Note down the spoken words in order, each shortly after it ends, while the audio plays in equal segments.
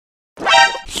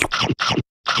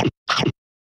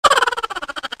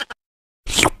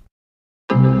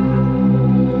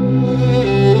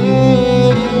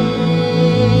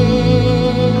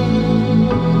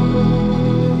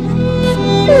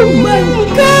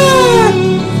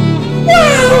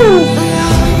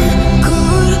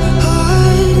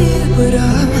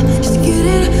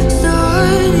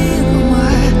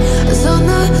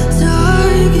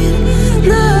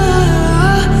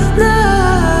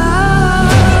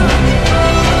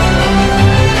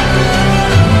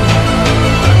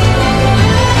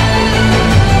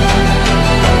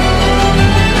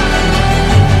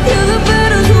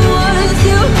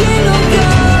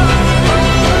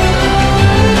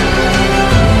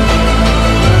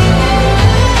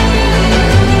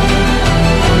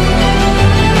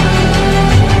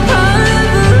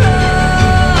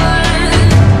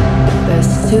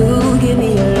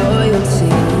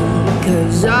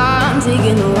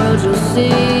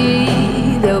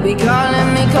be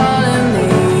calling me, calling me.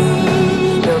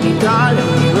 They'll be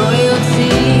calling me royalty.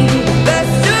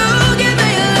 Best to give me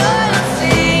your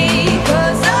loyalty,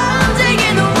 'cause I'm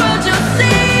taking the world, you'll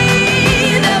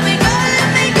see. They'll be calling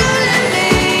me, calling me.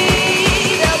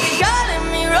 They'll be calling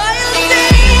me royalty.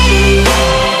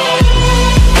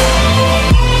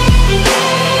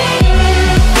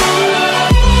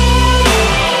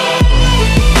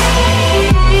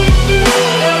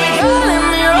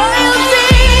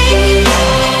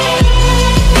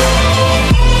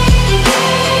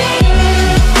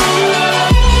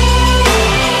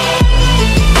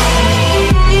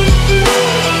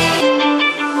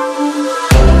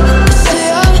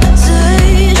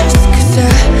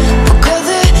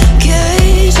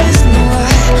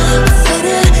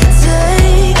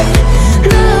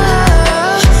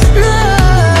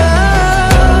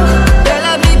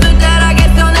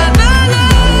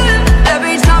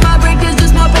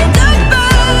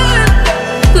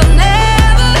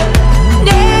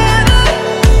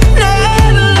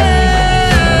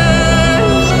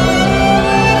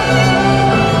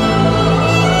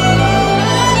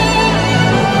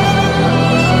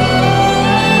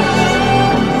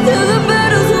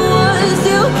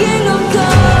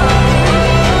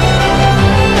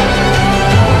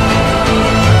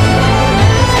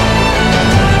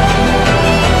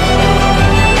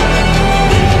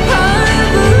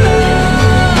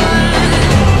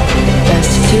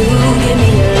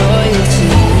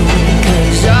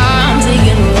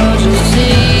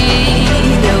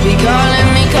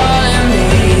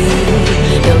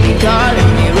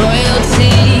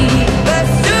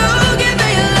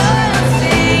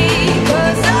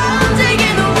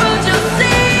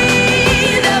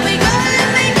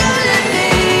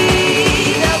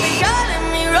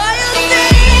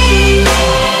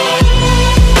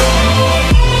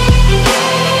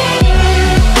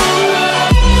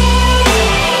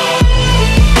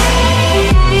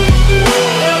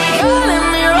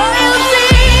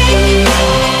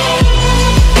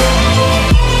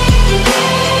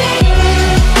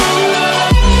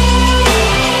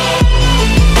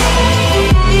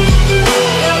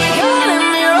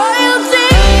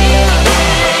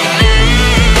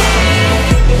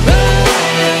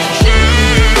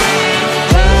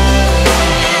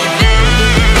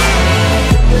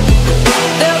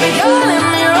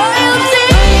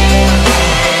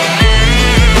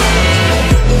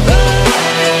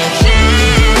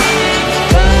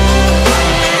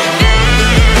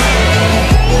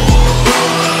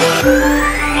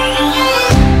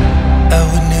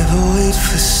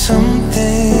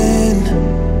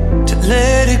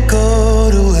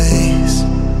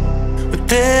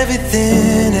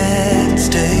 Everything at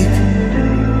stake.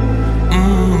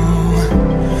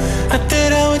 I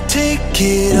thought I would take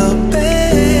it all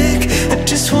back. I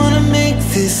just wanna make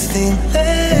this thing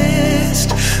last,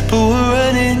 but we're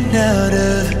running out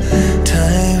of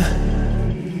time.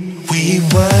 We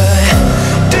were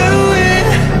doing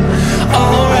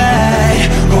alright,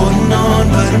 holding on,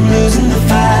 but I'm losing the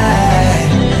fight.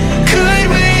 Could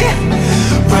we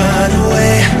run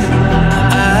away?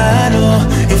 I know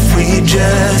if we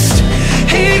just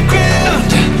hit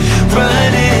ground,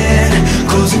 running,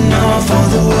 closing off all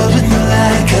the world with no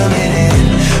light coming in.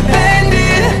 Bend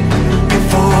it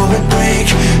before we break.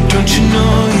 Don't you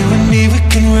know you and me, we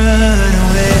can run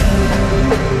away.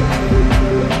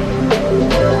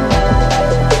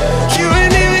 You and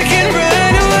me, we can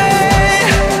run away.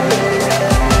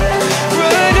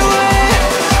 Run away,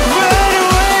 run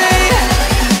away.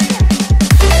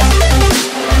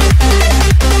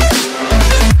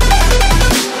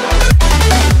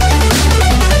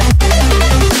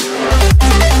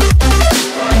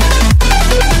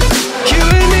 You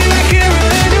and me, we can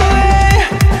run away.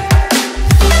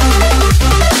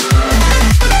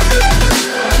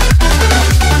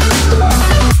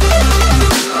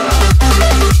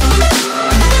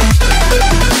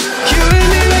 You and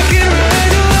me, we can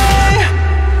run away.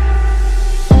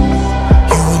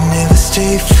 You would never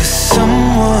stay for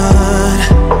someone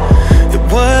that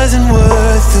wasn't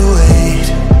worth the wait.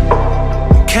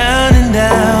 I'm counting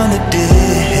down the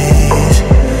days.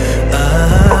 I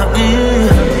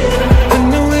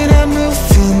know when I'm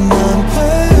moving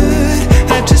onward,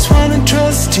 I just wanna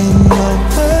trust in your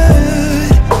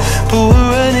word, but we're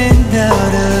running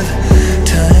out of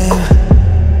time.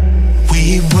 We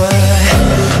were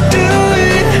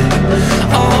doing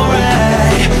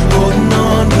alright, holding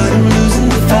on, but I'm losing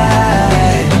the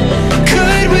fight.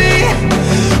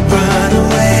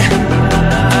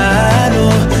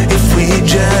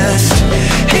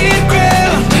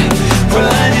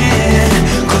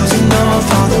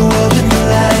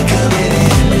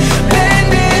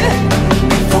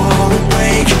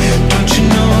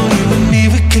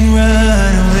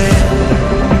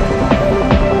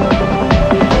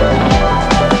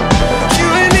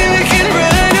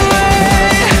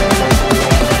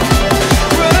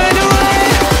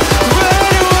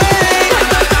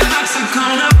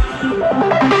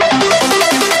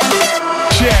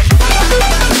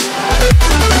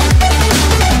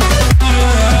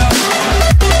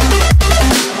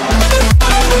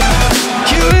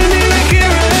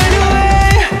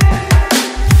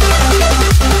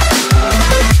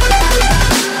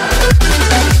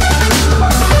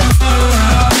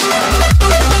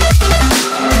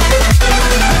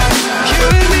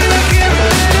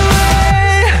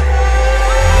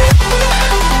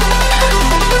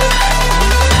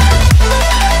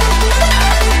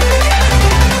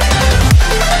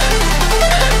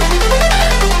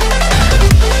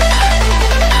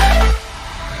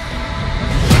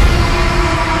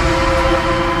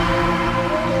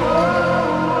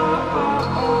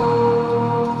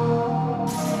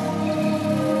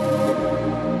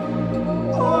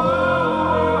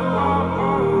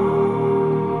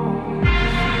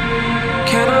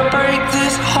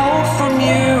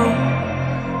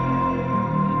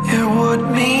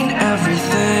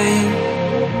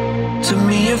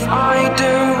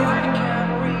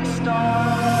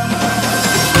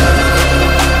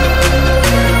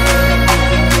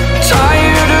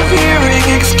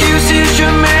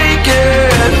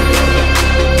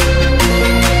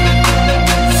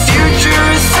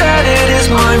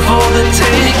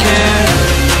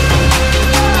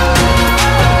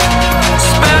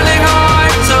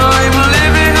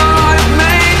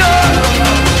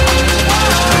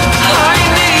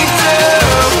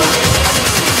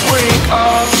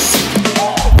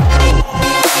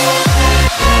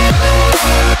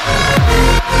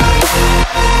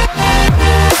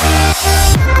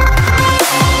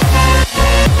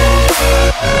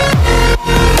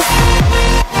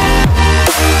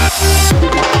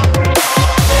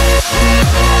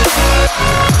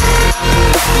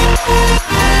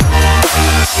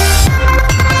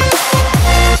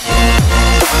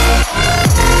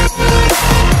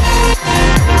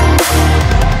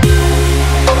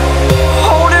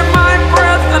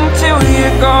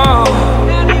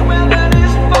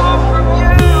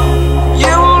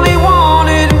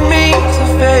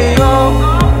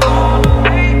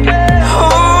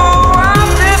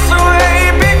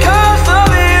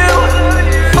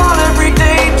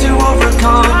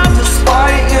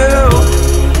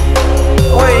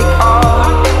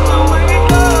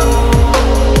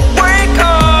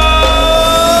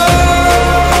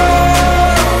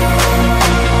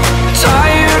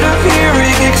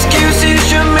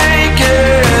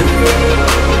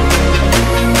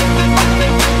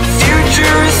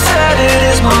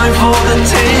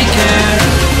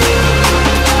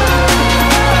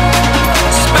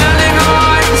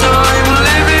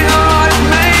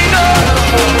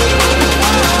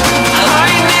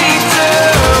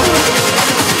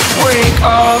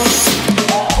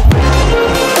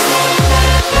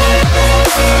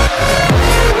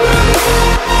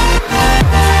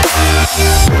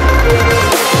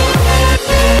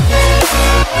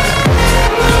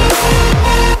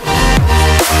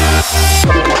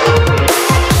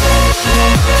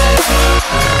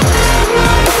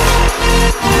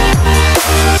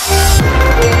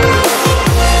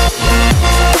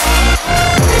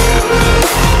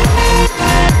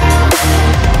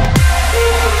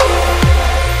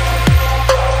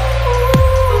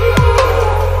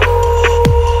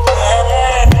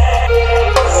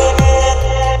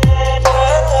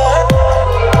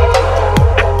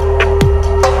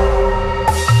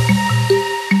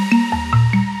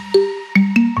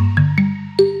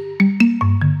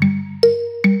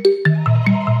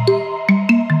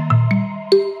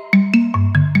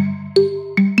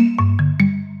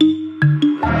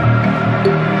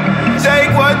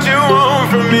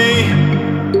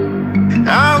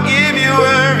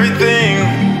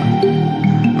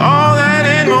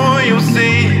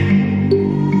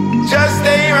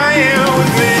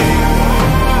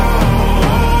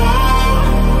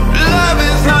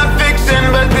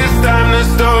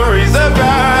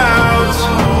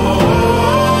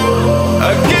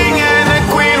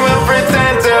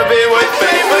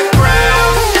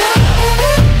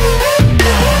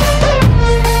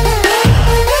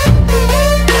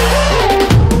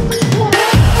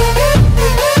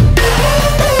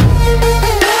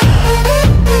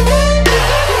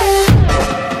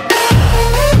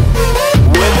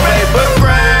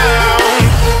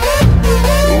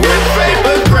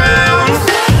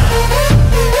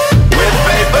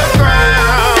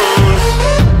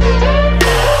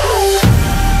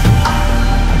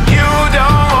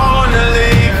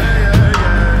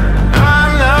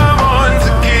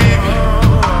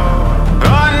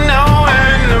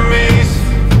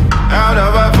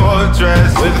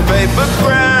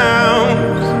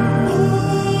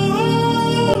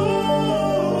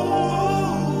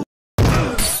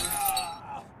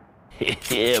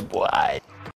 boy.